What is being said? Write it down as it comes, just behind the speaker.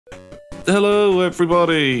Hello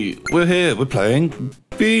everybody, we're here, we're playing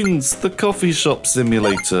Beans, the coffee shop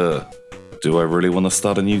simulator. Do I really want to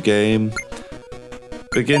start a new game?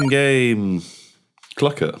 Begin game.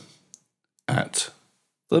 Clucker. At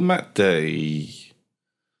the mat day.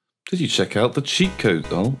 Did you check out the cheat code?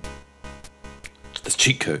 Oh, there's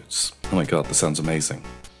cheat codes. Oh my god, this sounds amazing.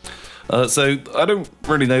 So, I don't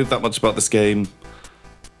really know that much about this game,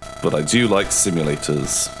 but I do like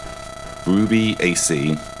simulators. Ruby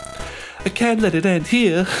AC. I can't let it end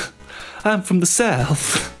here. I'm from the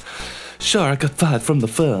south. Sure, I got fired from the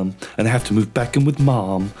firm, and I have to move back in with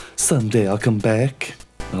Mom. Someday I'll come back.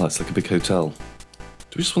 Oh, it's like a big hotel. Do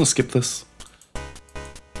we just want to skip this?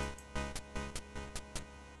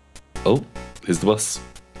 Oh, here's the bus.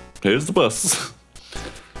 Here's the bus.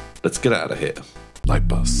 Let's get out of here. Light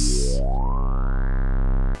bus.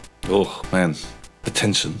 Oh, man. The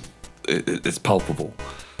tension. It's palpable.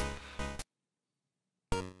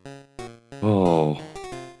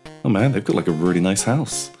 Oh man, they've got like a really nice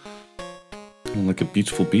house. And like a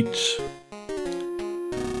beautiful beach.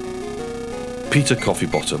 Peter Coffee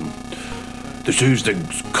Bottom. This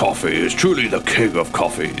evening's coffee is truly the king of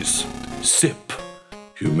coffees. Sip.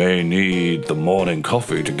 You may need the morning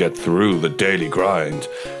coffee to get through the daily grind,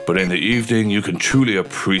 but in the evening you can truly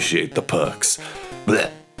appreciate the perks.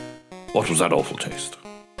 Blech. What was that awful taste?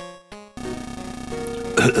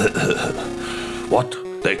 What?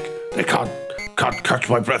 They can't catch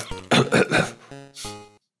my breath.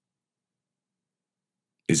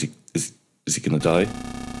 Is he gonna die?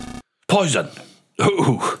 Poison!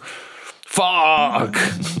 Oh, fuck!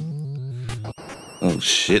 Oh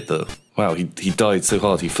shit! Though. Wow, he died so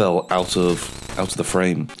hard he fell out of the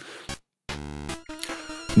frame.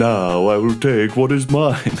 Now I will take what is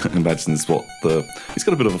mine. Imagine this he's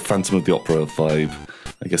got a bit of a Phantom of the Opera vibe.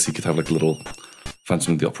 I guess he could have like a little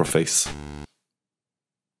Phantom of the Opera face.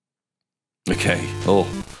 Okay, oh.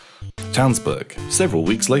 Townsburg, several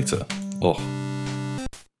weeks later. Oh.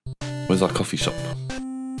 Where's our coffee shop?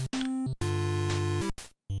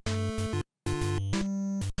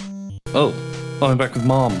 Oh, I'm back with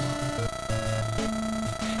Mom.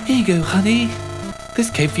 Here you go, honey. This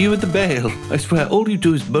came for you in the mail. I swear all you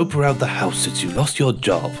do is mope around the house since you lost your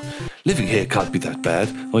job. Living here can't be that bad.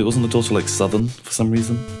 Wait, wasn't the daughter like Southern for some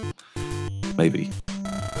reason? Maybe.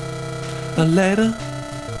 A letter?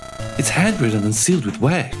 It's handwritten and sealed with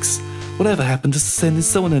wax. Whatever happened to sending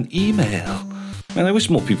someone an email? Man, I wish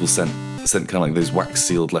more people sent kind of like those wax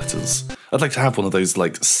sealed letters. I'd like to have one of those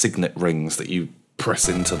like signet rings that you press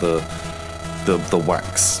into the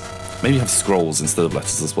wax. Maybe have scrolls instead of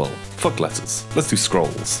letters as well. Fuck letters. Let's do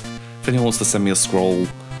scrolls. If anyone wants to send me a scroll,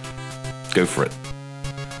 go for it.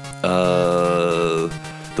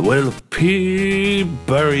 The Whale of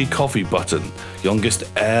Peaberry Coffee Button. Youngest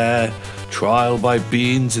heir. Trial by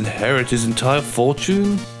Beans. Inherit his entire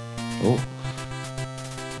fortune. Oh.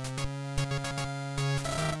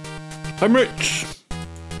 I'm rich.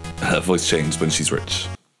 Her voice changed when she's rich.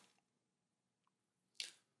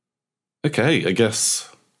 Okay, I guess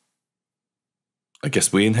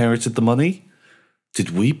we inherited the money?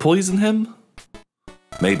 Did we poison him?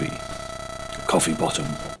 Maybe. Coffee Bottom.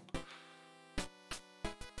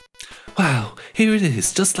 Wow, here it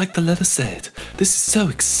is, just like the letter said. This is so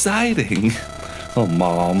exciting. Oh,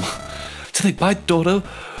 Mom. To think my daughter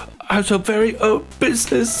has her very own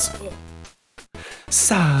business.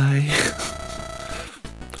 Sigh.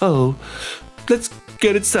 Oh, let's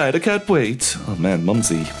get inside, I can't wait. Oh man,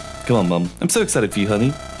 Mumsy. Come on, Mum. I'm so excited for you,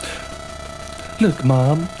 honey. Look,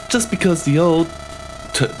 Mom, just because the old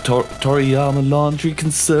Toriyama laundry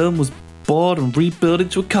concern was bought and rebuilt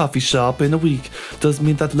into a coffee shop in a week doesn't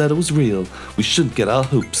mean that letter was real. We shouldn't get our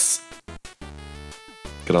hopes.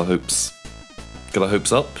 Get our hopes. Get our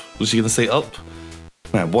hopes up? Was she gonna say up?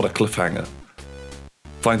 Man, what a cliffhanger.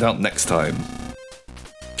 Find out next time.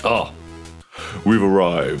 Ah, we've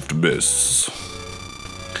arrived, miss.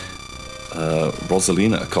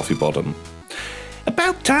 Rosalina, Coffee Bottom.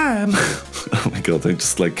 About time. Oh my god, I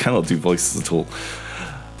just cannot do voices at all.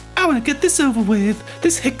 I want to get this over with.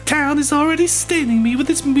 This hick town is already staining me with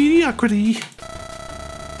its mediocrity.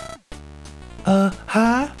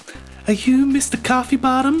 Hi? Are you Mr. Coffee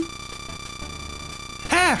Bottom?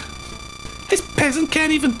 Ah! This peasant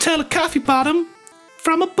can't even tell a coffee bottom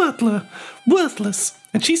from a butler. Worthless.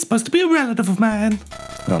 And she's supposed to be a relative of mine.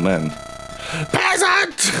 Oh man.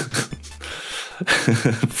 Peasant!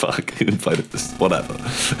 Fuck, who invited this? Whatever.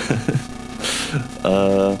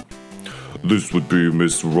 This would be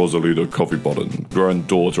Miss Rosalina Coffee Bottom,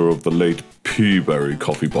 granddaughter of the late Peaberry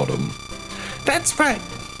Coffee Bottom. That's right.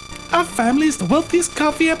 Our family is the wealthiest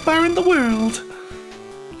coffee empire in the world.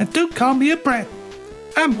 And don't call me a brat.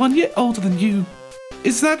 I'm 1 year older than you.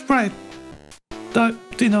 Is that right?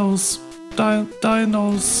 Dinos?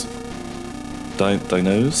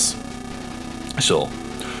 Sure.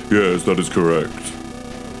 Yes, that is correct.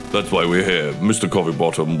 That's why we're here. Mr.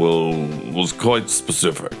 Coffeebottom was quite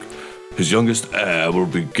specific. His youngest heir will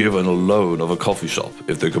be given a loan of a coffee shop.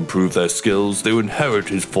 If they can prove their skills, they will inherit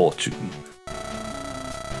his fortune.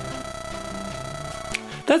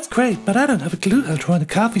 That's great, but I don't have a clue how to run a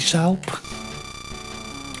coffee shop.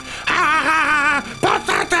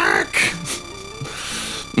 Pathetic!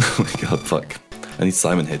 Oh my god, fuck. I need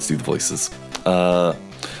Simon here to do the voices. I'll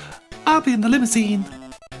be in the limousine.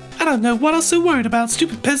 I don't know what I'm so worried about.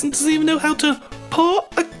 Stupid peasant doesn't even know how to pour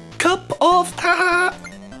a cup of...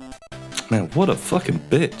 Man, what a fucking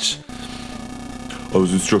bitch. I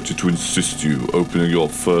was instructed to assist you opening your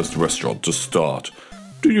first restaurant to start.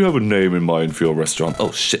 Do you have a name in mind for your restaurant?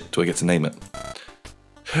 Oh shit, do I get to name it?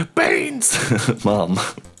 Beans! Mom.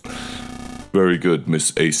 Very good,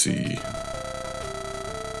 Miss AC.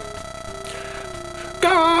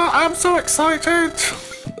 I'm so excited!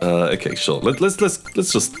 Okay, sure. Let's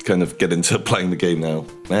just kind of get into playing the game now.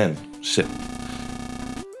 Man, shit.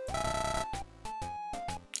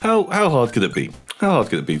 How hard could it be? How hard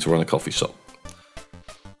could it be to run a coffee shop?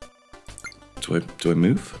 Do I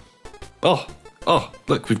move? Oh,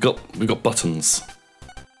 look, we've got buttons.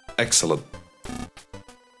 Excellent.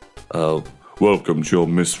 Welcome to your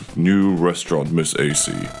new restaurant, Miss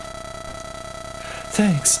AC.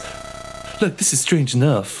 Thanks. Look, this is strange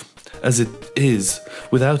enough, as it is,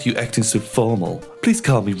 without you acting so formal. Please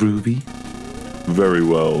call me Ruby. Very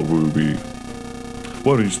well, Ruby.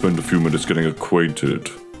 Why don't you spend a few minutes getting acquainted?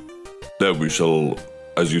 Then we shall,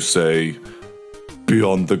 as you say, be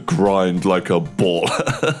on the grind like a ball.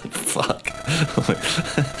 Fuck.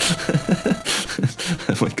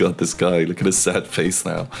 Oh my god, this guy, look at his sad face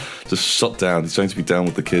now. Just shot down, he's trying to be down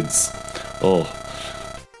with the kids. Oh.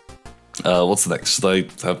 What's next? Should I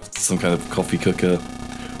have some kind of coffee cooker?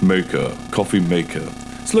 Coffee maker.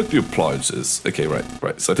 Select the appliances. Okay,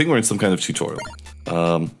 right. So I think we're in some kind of tutorial.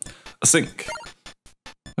 A sink.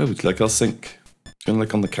 Oh, would you like our sink? Going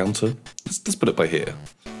like on the counter? Let's put it by here.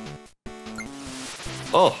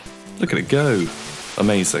 Oh, look at it go.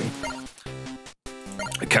 Amazing.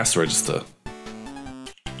 A cash register.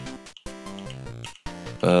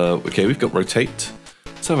 Okay, we've got rotate.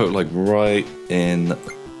 Let's have it like right in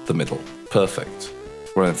the middle. Perfect.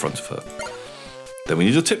 Right in front of her. Then we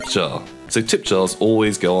need a tip jar. So tip jars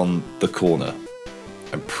always go on the corner.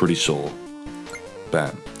 I'm pretty sure.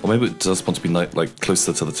 Bam. Or maybe it does want to be like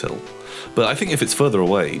closer to the till. But I think if it's further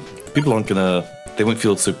away, people aren't gonna... They won't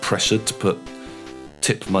feel so pressured to put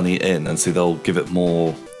tip money in, and so they'll give it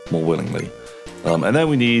more willingly. And then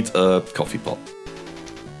we need a coffee pot.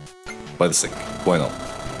 By the sink. Why not?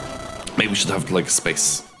 Maybe we should have like a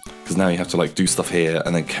space. Because now you have to like do stuff here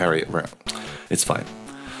and then carry it around. It's fine.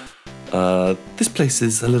 This place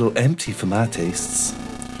is a little empty for my tastes.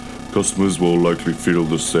 Customers will likely feel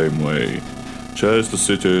the same way. Chairs to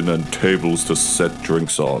sit in and tables to set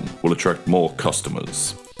drinks on will attract more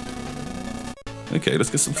customers. Okay, let's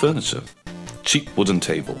get some furniture. Cheap wooden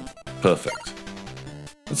table. Perfect.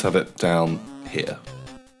 Let's have it down here.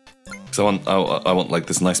 Because I want like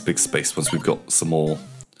this nice big space once we've got some more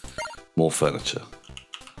furniture.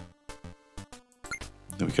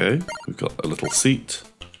 There we go. We've got a little seat.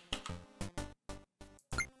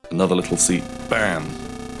 Another little seat. Bam!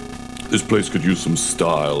 This place could use some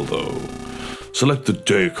style, though. Select the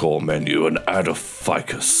decor menu and add a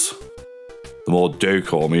ficus. The more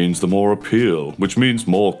decor means the more appeal, which means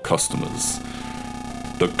more customers.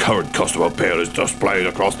 The current customer appeal is displayed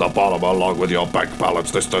across the bottom along with your bank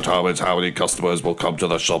balance. This determines how many customers will come to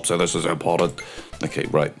the shop, so this is important. Okay,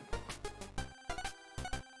 right.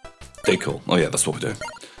 Decor. Oh yeah, that's what we're doing.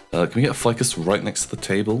 Can we get a ficus right next to the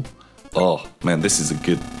table? Oh man, this is a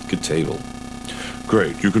good table.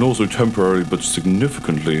 Great, you can also temporarily but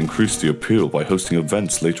significantly increase the appeal by hosting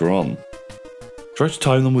events later on. Try to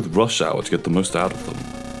time them with rush hour to get the most out of them.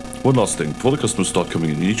 One last thing, before the customers start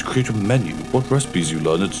coming in, you need to create a menu. What recipes you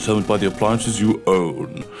learn are determined by the appliances you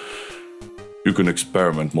own. You can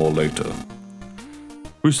experiment more later.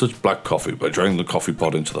 Research black coffee by draining the coffee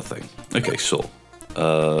pot into the thing. Okay, sure.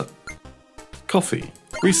 Coffee.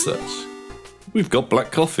 Research. We've got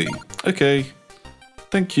black coffee. Okay.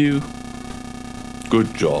 Thank you.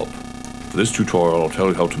 Good job. For this tutorial, I'll tell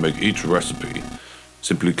you how to make each recipe.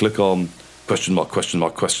 Simply click on question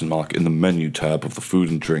mark in the menu tab of the food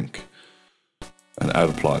and drink. And add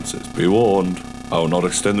appliances. Be warned, I will not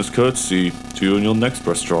extend this courtesy to you in your next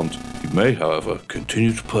restaurant. You may, however,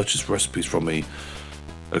 continue to purchase recipes from me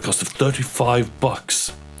at a cost of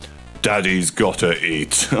 $35. Daddy's gotta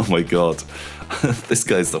eat. Oh my god. This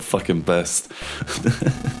guy's the fucking best.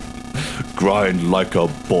 Grind like a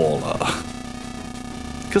baller.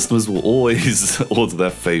 Customers will always order their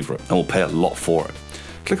favourite and will pay a lot for it.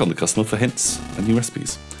 Click on the customer for hints and new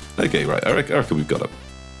recipes. Okay, right, I reckon we've got it.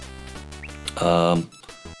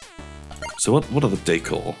 So what are the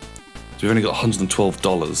decor? So we've only got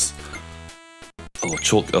 $112.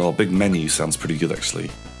 Oh, big menu sounds pretty good actually.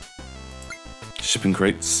 Shipping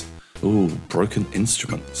crates. Ooh, broken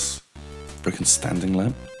instruments. Broken standing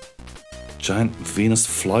lamp. Giant Venus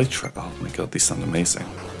flytrap. Oh my god, these sound amazing.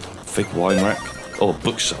 Fake wine rack. Oh, a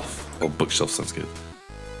bookshelf. Oh, bookshelf sounds good.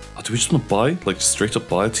 Oh, do we just want to buy, like straight up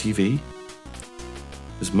buy a TV?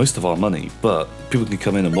 It's most of our money, but people can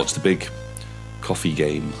come in and watch the big coffee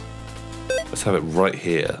game. Let's have it right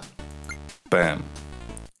here. Bam.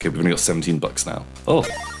 Okay, we've only got 17 bucks now. Oh.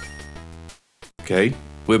 Okay,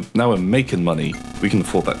 now we're making money. We can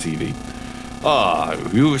afford that TV. Ah,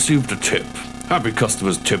 you received a tip. Happy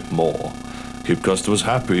customers tip more. Keep customers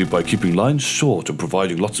happy by keeping lines short and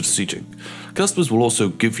providing lots of seating. Customers will also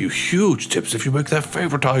give you huge tips if you make their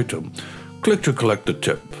favorite item. Click to collect the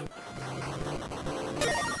tip.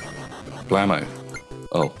 Blammo.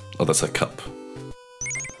 Oh, that's a cup.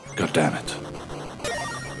 God damn it.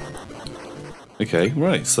 Okay,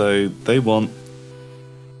 right, so they want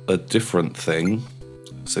a different thing.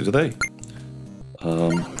 So do they.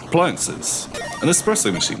 Appliances. An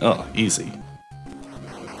espresso machine. Oh, easy.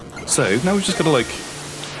 So now we've just got to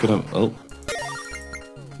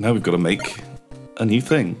now we've got to make a new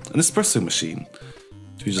thing. An espresso machine.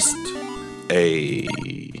 Do we just...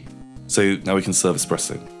 So now we can serve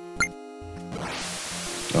espresso.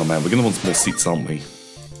 Oh man, we're going to want some more seats, aren't we?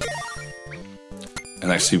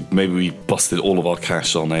 And actually, maybe we busted all of our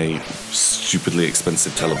cash on a stupidly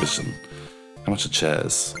expensive television. How much are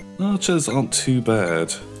chairs? Oh, chairs aren't too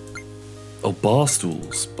bad. Oh, bar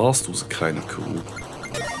stools. Bar stools are kind of cool.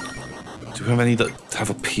 Do we have any that have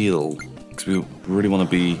appeal? Because we really want to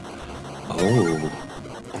be... Oh,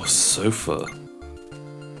 a sofa.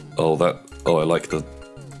 Oh, I like the...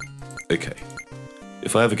 Okay.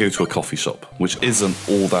 If I ever go to a coffee shop, which isn't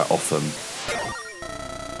all that often...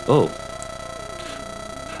 Oh.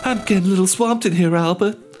 I'm getting a little swamped in here,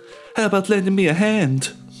 Albert. How about lending me a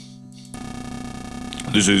hand?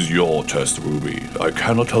 This is your test, Ruby. I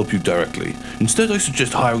cannot help you directly. Instead, I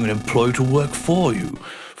suggest hiring an employee to work for you.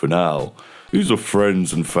 For now, these are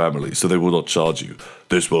friends and family, so they will not charge you.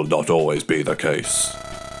 This will not always be the case.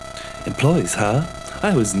 Employees, huh? I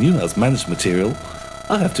always knew I was managed material.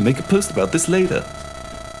 I'll have to make a post about this later.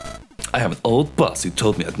 I have an old boss who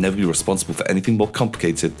told me I'd never be responsible for anything more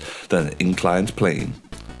complicated than an inclined plane.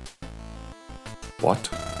 What?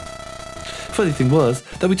 Funny thing was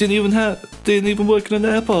that we didn't even work in an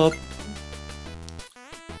airport.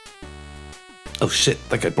 Oh shit,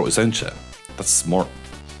 that guy brought his own chair. That's smart.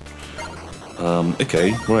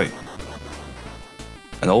 Okay, right.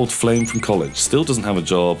 An old flame from college, still doesn't have a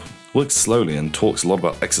job, works slowly and talks a lot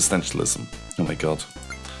about existentialism. Oh my god.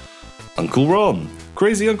 Uncle Ron!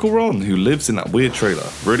 Crazy Uncle Ron, who lives in that weird trailer,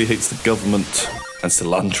 really hates the government and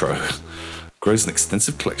cilantro. Grows an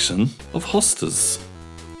extensive collection of hostas.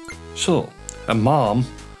 Sure. And Mom,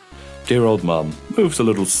 dear old Mom, moves a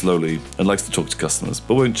little slowly and likes to talk to customers,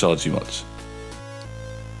 but won't charge you much.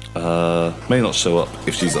 May not show up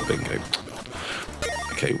if she's at bingo.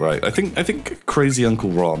 Okay, right. I think Crazy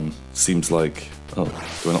Uncle Ron seems like... Oh,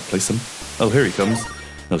 do I not place him? Oh, here he comes.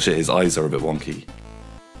 Oh shit, his eyes are a bit wonky.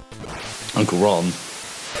 Uncle Ron.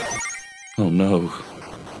 Oh no.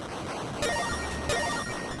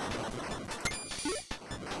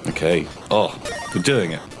 Okay. Oh, we're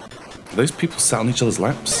doing it. Are those people sat on each other's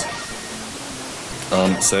laps?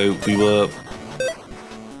 So we were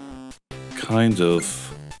kind of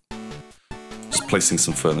just placing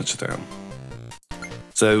some furniture down.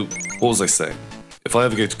 So, what was I saying? If I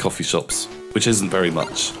ever go to coffee shops, which isn't very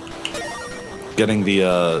much, getting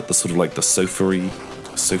the sort of like the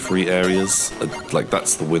sofa-y areas, like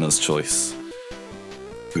that's the winner's choice.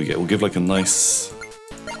 Here we go. We'll give like a nice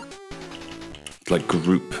like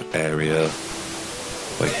group area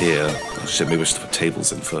like here. Oh shit, maybe I should put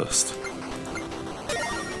tables in first.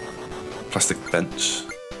 Plastic bench.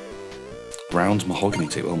 Round mahogany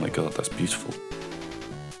table. Oh my god, that's beautiful.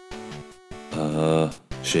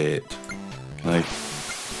 Shit. Can I...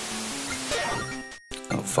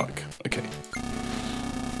 Oh fuck. Okay.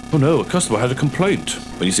 Oh no, a customer had a complaint.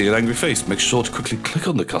 When you see an angry face, make sure to quickly click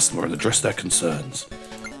on the customer and address their concerns.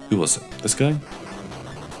 Who was it? This guy?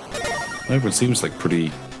 Everyone seems like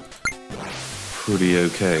pretty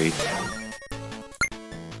okay.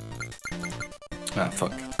 Ah,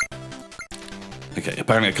 fuck. Okay,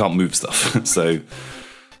 apparently I can't move stuff, so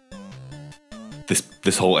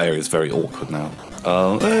this whole area is very awkward now.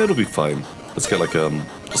 It'll be fine. Let's get like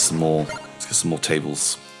just some more. Let's get some more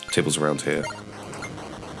tables around here,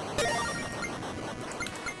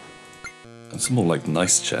 and some more like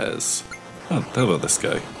nice chairs. Oh, how about this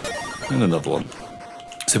guy? And another one,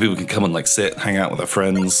 so people can come and like sit, hang out with their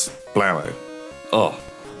friends. Blammo! Oh,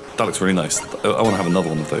 that looks really nice. I want to have another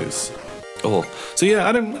one of those. Oh, so yeah,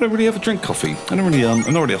 I don't really ever drink coffee. I'm not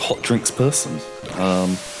really a hot drinks person.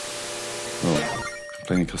 Oh,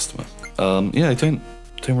 playing a customer. Yeah, I don't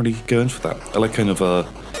really go in for that. I like kind of I'm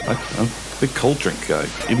a big cold drink guy,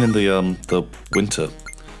 even in the winter.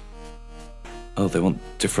 Oh, they want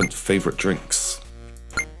different favorite drinks.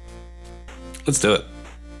 Let's do it.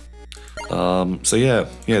 So yeah,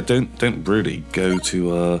 don't really go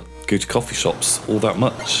to coffee shops all that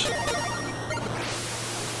much.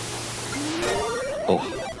 Oh,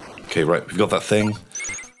 okay, right, we've got that thing.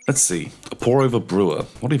 Let's see, a pour-over brewer.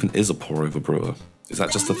 What even is a pour-over brewer? Is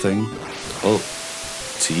that just a thing? Oh,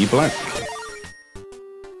 tea black.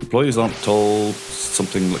 Employees aren't told.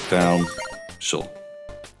 Something look down. Sure.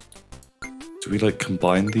 Do we like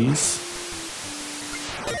combine these?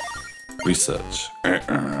 Research.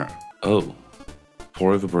 Oh,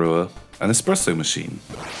 pour-over brewer, an espresso machine.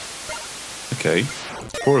 Okay,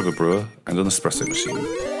 pour-over brewer and an espresso machine.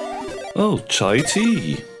 Oh, chai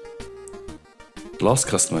tea. The last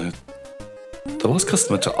customer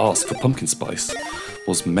to ask for pumpkin spice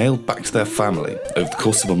was mailed back to their family over the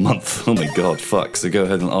course of a month. Oh my god, fuck. So go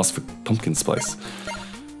ahead and ask for pumpkin spice.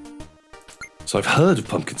 So I've heard of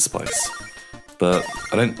pumpkin spice, but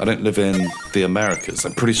I don't live in the Americas.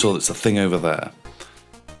 I'm pretty sure it's a thing over there.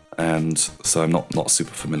 And so I'm not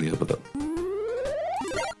super familiar with it.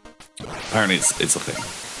 Apparently it's a thing.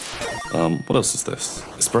 What else is this?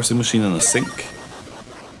 Espresso machine and a sink?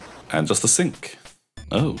 And just a sink.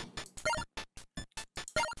 Oh.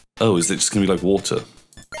 Oh, is it just gonna be like water?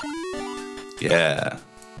 Yeah.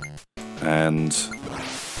 And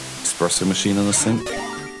espresso machine and a sink?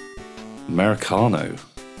 Americano.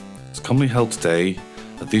 It's commonly held today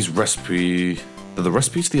that the recipe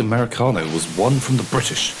to the Americano was won from the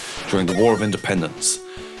British during the War of Independence,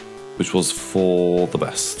 which was for the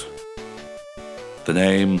best. The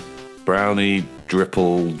name Brownie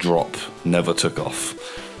Dripple Drop never took off.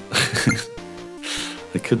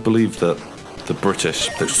 I could believe that the British,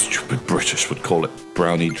 those stupid British, would call it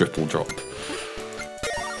Brownie Dripple Drop.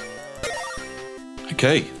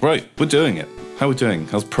 Okay, right, we're doing it. How are we doing?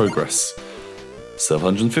 How's progress?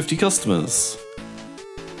 750 customers.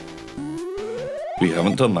 We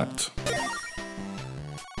haven't done that.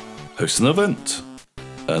 Host an event.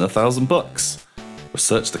 Earn $1,000.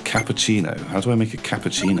 Research the cappuccino. How do I make a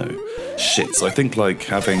cappuccino? Shit, so I think like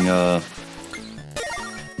having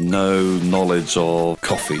no knowledge of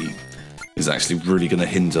coffee is actually really going to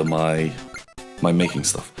hinder my making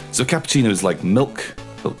stuff. So cappuccino is like milk.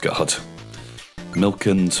 Oh god. Milk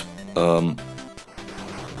and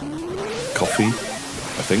coffee,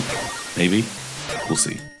 I think. Maybe. We'll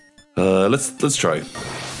see. Let's try.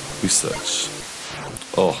 Research.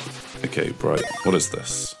 Oh, okay, right. What is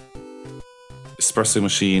this? Espresso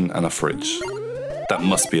machine and a fridge. That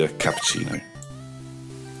must be a cappuccino.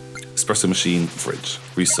 Espresso machine, fridge.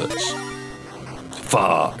 Research.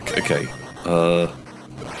 Fuck. Okay.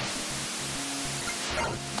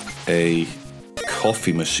 A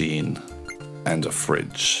coffee machine and a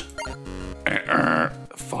fridge.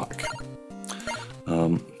 Fuck.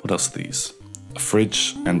 What else are these? A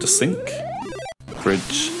fridge and a sink.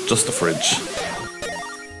 Fridge, just a fridge.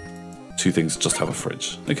 Two things just have a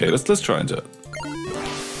fridge. Okay, let's try and do it.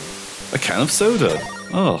 A can of soda.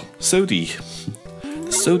 Oh, sody.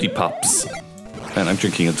 Sody pops. And I'm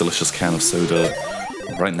drinking a delicious can of soda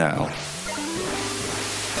right now.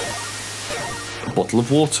 A bottle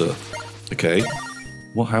of water. Okay.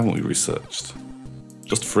 What haven't we researched?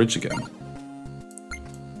 Just fridge again.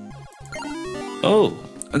 Oh,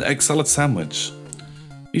 an egg salad sandwich.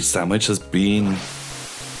 Each sandwich has been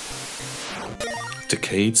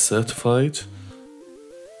Decade certified.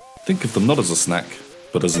 Think of them not as a snack,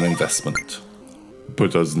 but as an investment.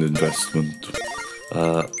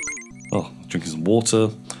 Oh, drinking some water.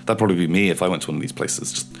 That'd probably be me if I went to one of these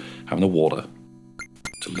places, just having a water.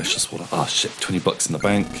 Delicious water. Ah, shit, 20 bucks in the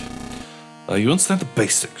bank. You understand the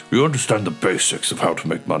basics. You understand the basics of how to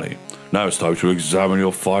make money. Now it's time to examine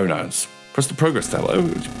your finance. Press the progress tab. Oh, I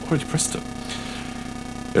already pressed it.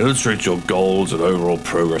 Illustrate your goals and overall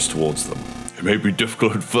progress towards them. It may be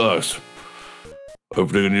difficult at first,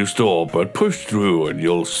 opening a new store, but push through and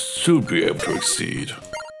you'll soon be able to exceed.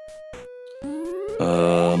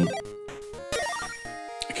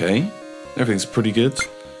 Okay. Everything's pretty good.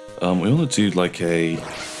 We want to do like an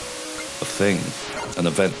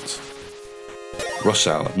event. Rush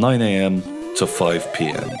hour, 9 AM to 5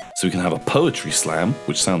 PM. So we can have a poetry slam,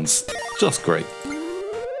 which sounds just great.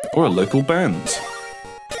 Or a local band.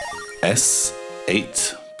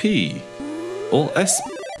 S8P. Or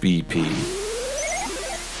SBP.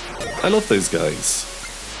 I love those guys.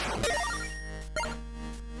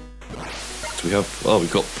 Do we have... Oh,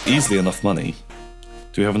 we've got easily enough money.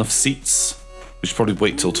 Do we have enough seats? We should probably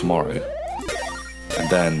wait till tomorrow. And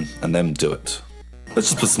then do it. Let's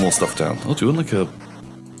just put some more stuff down. Oh, do we want like a...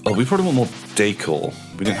 Oh, we probably want more decor.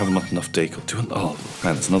 We don't have enough decor. Do we want... Oh,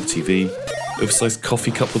 man, it's another TV. Oversized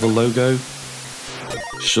coffee cup with a logo.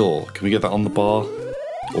 Sure. Can we get that on the bar?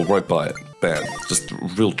 Or right by it? Bam. Just a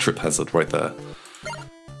real trip hazard right there.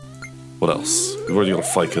 What else? We've already got a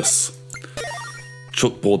ficus.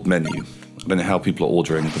 Chalkboard menu. I don't know how people are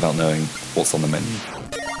ordering without knowing what's on the menu.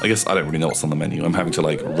 I guess I don't really know what's on the menu. I'm having to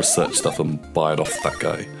like research stuff and buy it off that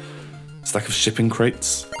guy. Stack of shipping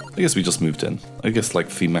crates. I guess we just moved in. I guess like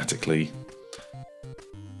thematically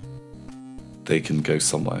they can go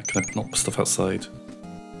somewhere. Can I not put stuff outside?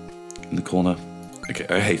 In the corner? Okay,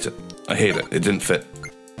 I hate it. I hate it. It didn't fit.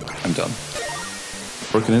 I'm done.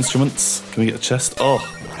 Broken instruments. Can we get a chest? Oh,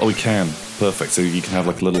 we can. Perfect. So you can have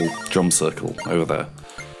like a little drum circle over there.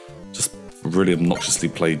 Just really obnoxiously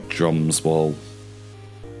play drums while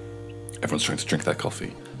everyone's trying to drink their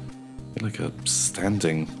coffee. Like a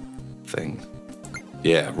standing thing.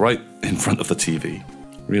 Yeah, right in front of the TV.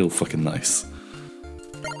 Real fucking nice.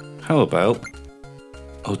 How about...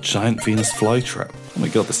 Oh, giant Venus flytrap. Oh my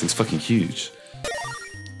god, this thing's fucking huge.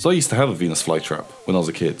 So I used to have a Venus flytrap when I was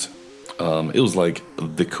a kid. It was like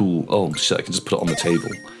the cool... Oh shit, I can just put it on the table.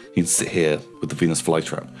 You can sit here with the Venus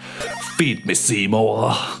flytrap. Feed me,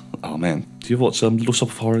 Seymour! Oh man, do you watch Little Shop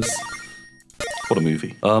of Horrors? What a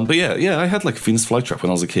movie. But yeah, I had like a Venus flytrap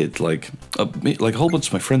when I was a kid. Like a whole bunch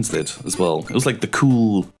of my friends did as well. It was like the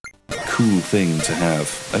cool thing to have.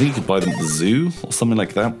 I think you could buy them at the zoo or something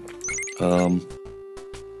like that.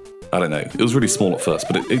 I don't know. It was really small at first,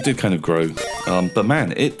 but it did kind of grow. But man,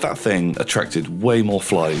 that thing attracted way more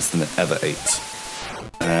flies than it ever ate.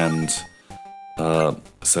 And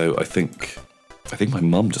so I think my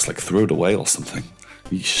mum just like threw it away or something.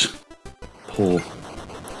 Yeesh. Poor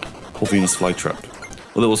Venus flytrap.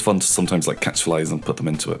 Well, it was fun to sometimes like catch flies and put them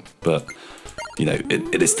into it, but you know,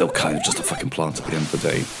 it is still kind of just a fucking plant at the end of the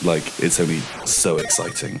day. Like, it's only so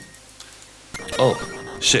exciting. Oh,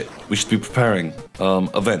 shit. We should be preparing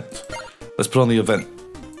event. Let's put on the event.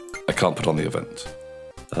 I can't put on the event.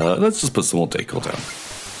 Let's just put some more decor down.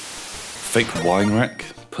 Fake wine rack.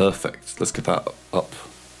 Perfect. Let's get that up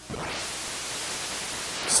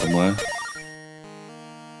somewhere.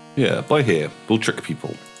 Yeah, by here. We'll trick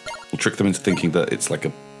people. We'll trick them into thinking that it's like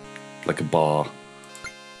a bar.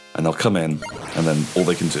 And they'll come in, and then all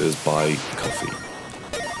they can do is buy coffee.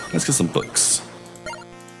 Let's get some books.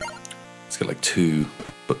 Let's get like 2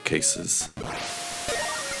 bookcases. I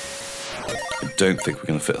don't think we're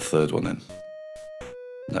going to fit a third one in.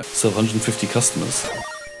 No. So 150 customers.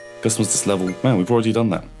 Customers this level. Man, we've already done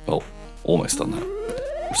that. Well, almost done that.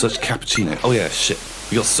 Research cappuccino. Oh yeah, shit.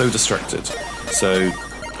 We got so distracted. So,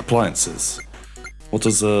 appliances. What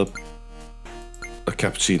does a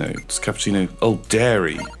cappuccino? Does cappuccino... Oh,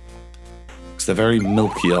 dairy. Because they're very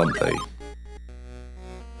milky, aren't they?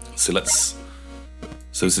 So let's...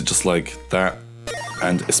 So is it just like that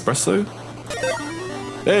and espresso?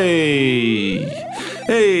 Hey!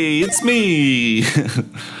 Hey, it's me!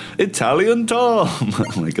 Italian Tom!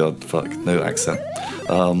 Oh my god, fuck. No accent.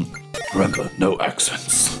 Remember, no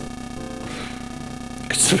accents.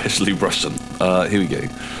 Especially Russian. Here we go.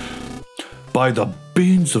 By the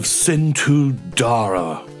beans of Sintu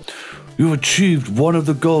Dara, you've achieved one of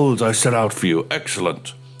the goals I set out for you.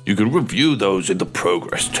 Excellent. You can review those in the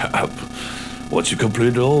Progress tab. Once you've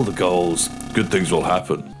completed all the goals, good things will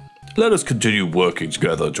happen. Let us continue working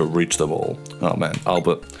together to reach them all. Oh man,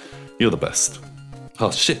 Albert, you're the best.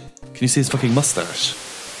 Oh shit, can you see his fucking mustache?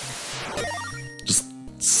 Just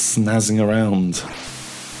snazzing around.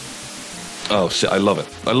 Oh shit, I love it.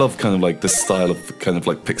 I love kind of like this style of kind of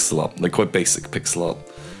like pixel art, like quite basic pixel art.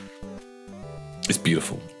 It's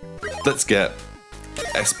beautiful. Let's get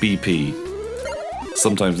SBP,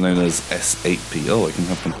 sometimes known as S8P. Oh, I can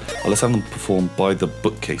have them. Oh, let's have them perform by the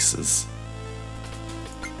bookcases.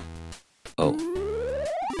 Oh,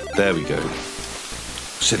 there we go.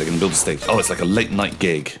 Shit, they're gonna build a stage. Oh, it's like a late night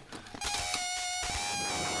gig.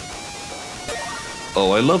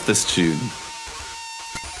 Oh, I love this tune.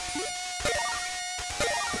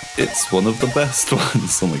 It's one of the best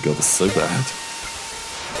ones. Oh my god, it's so bad.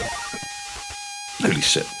 Holy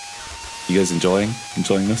shit. You guys enjoying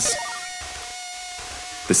this?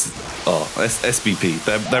 This is SBP.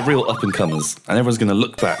 They're real up and comers, and everyone's gonna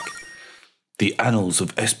look back. The annals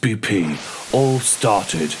of SBP all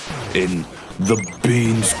started in the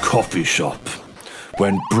Beans coffee shop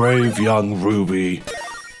when brave young Ruby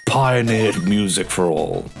pioneered music for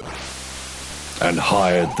all and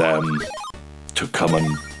hired them to come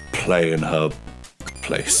and play in her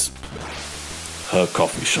place, her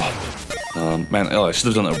coffee shop. Man, I should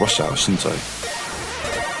have done it at rush hour, shouldn't I?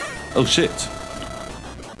 Oh shit.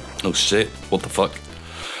 Oh shit, what the fuck?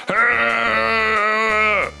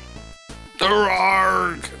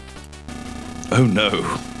 Oh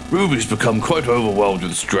no, Ruby's become quite overwhelmed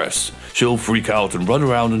with stress. She'll freak out and run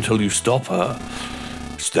around until you stop her.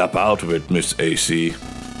 Step out of it, Miss AC.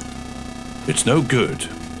 It's no good.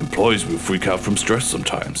 Employees will freak out from stress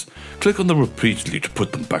sometimes. Click on them repeatedly to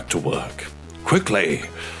put them back to work. Quickly!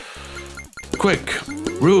 Quick!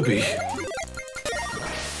 Ruby!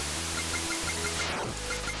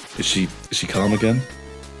 Is she calm again?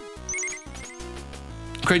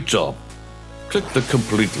 Great job. Click the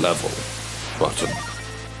complete level button.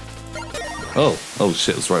 Oh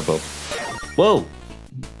shit, that's right above. Well,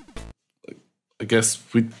 I guess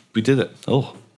we did it. Oh.